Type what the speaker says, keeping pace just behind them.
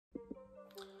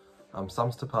I'm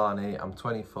Sam Stoppani, I'm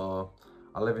 24,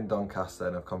 I live in Doncaster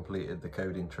and I've completed the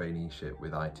coding traineeship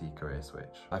with IT Career Switch.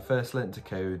 I first learnt to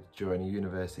code during a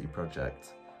university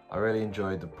project. I really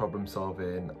enjoyed the problem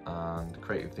solving and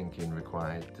creative thinking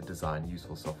required to design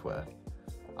useful software.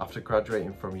 After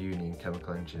graduating from uni in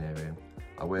chemical engineering,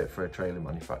 I worked for a trailer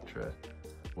manufacturer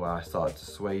where I started to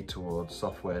sway towards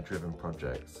software-driven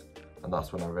projects, and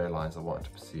that's when I realised I wanted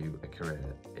to pursue a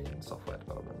career in software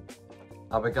development.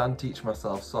 I began teaching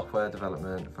myself software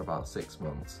development for about 6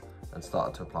 months and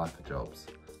started to apply for jobs.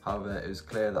 However, it was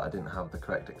clear that I didn't have the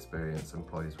correct experience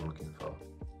employees were looking for.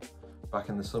 Back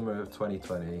in the summer of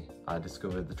 2020, I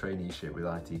discovered the traineeship with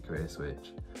IT Career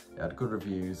Switch. It had good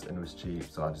reviews and was cheap,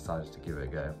 so I decided to give it a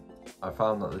go. I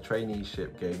found that the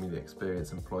traineeship gave me the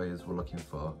experience employers were looking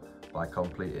for by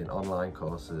completing online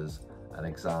courses, an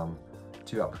exam,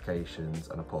 2 applications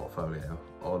and a portfolio,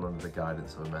 all under the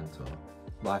guidance of a mentor.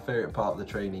 My favourite part of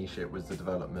the traineeship was the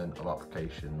development of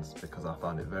applications because I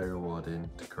found it very rewarding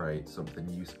to create something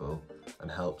useful and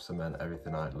help cement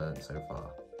everything I'd learned so far.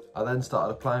 I then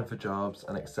started applying for jobs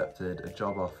and accepted a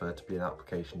job offer to be an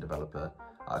application developer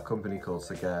at a company called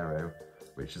Seguro,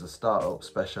 which is a startup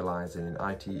specialising in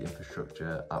IT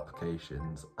infrastructure,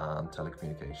 applications and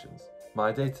telecommunications.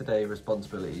 My day-to-day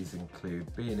responsibilities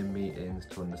include being in meetings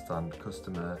to understand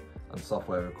customer and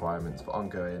software requirements for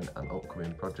ongoing and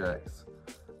upcoming projects,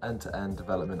 end-to-end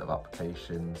development of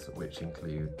applications which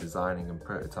include designing and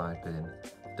prototyping,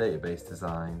 database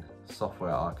design,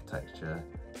 software architecture,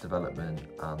 development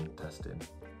and testing.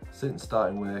 Since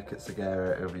starting work at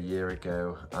Seguro over a year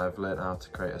ago, I've learned how to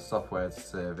create a software as a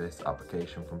service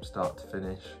application from start to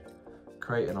finish,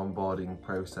 create an onboarding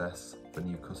process for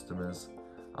new customers,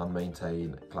 and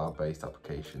maintain cloud-based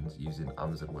applications using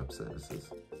Amazon Web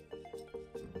Services.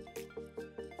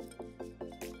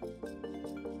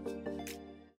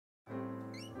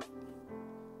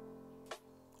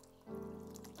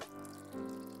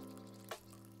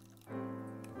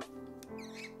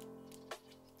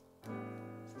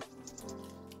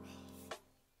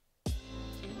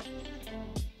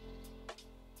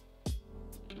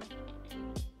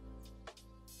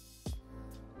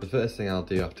 The first thing I'll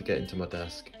do after getting to my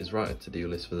desk is write a to-do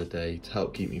list for the day to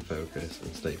help keep me focused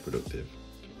and stay productive.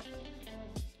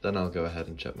 Then I'll go ahead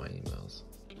and check my emails.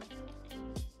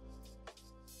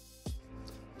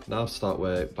 Now I'll start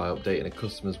work by updating a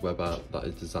customer's web app that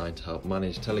is designed to help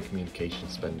manage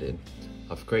telecommunications spending.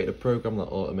 I've created a program that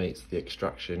automates the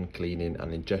extraction, cleaning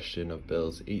and ingestion of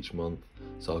bills each month,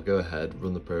 so I'll go ahead,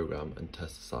 run the program and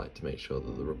test the site to make sure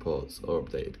that the reports are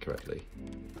updated correctly.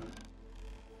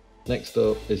 Next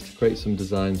up is to create some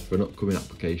designs for an upcoming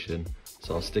application,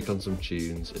 so I'll stick on some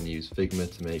tunes and use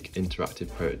Figma to make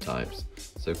interactive prototypes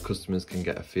so customers can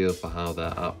get a feel for how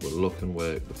their app will look and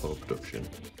work before production.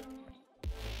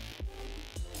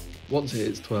 Once it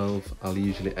hits 12, I'll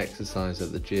usually exercise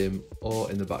at the gym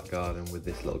or in the back garden with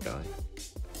this little guy.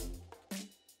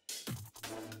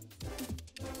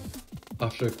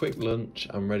 After a quick lunch,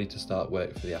 I'm ready to start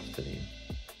work for the afternoon.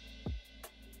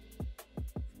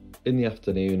 In the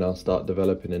afternoon, I'll start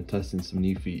developing and testing some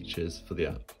new features for the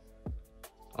app.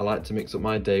 I like to mix up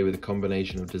my day with a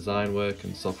combination of design work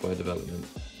and software development,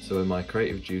 so when my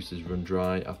creative juices run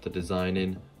dry after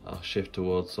designing, I'll shift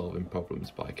towards solving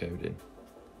problems by coding.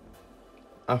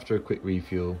 After a quick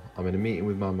refuel, I'm in a meeting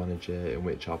with my manager in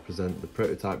which I'll present the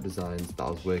prototype designs that I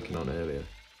was working on earlier.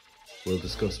 We'll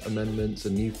discuss amendments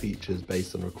and new features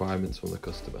based on requirements from the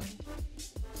customer.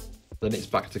 Then it's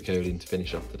back to coding to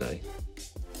finish off the day.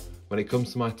 When it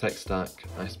comes to my tech stack,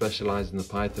 I specialise in the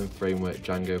Python framework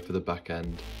Django for the back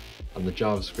end and the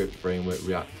JavaScript framework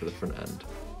React for the front end.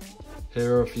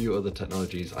 Here are a few other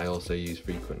technologies I also use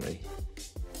frequently.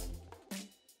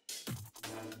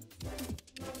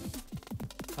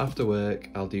 After work,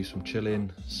 I'll do some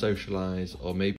chilling, socialise, or maybe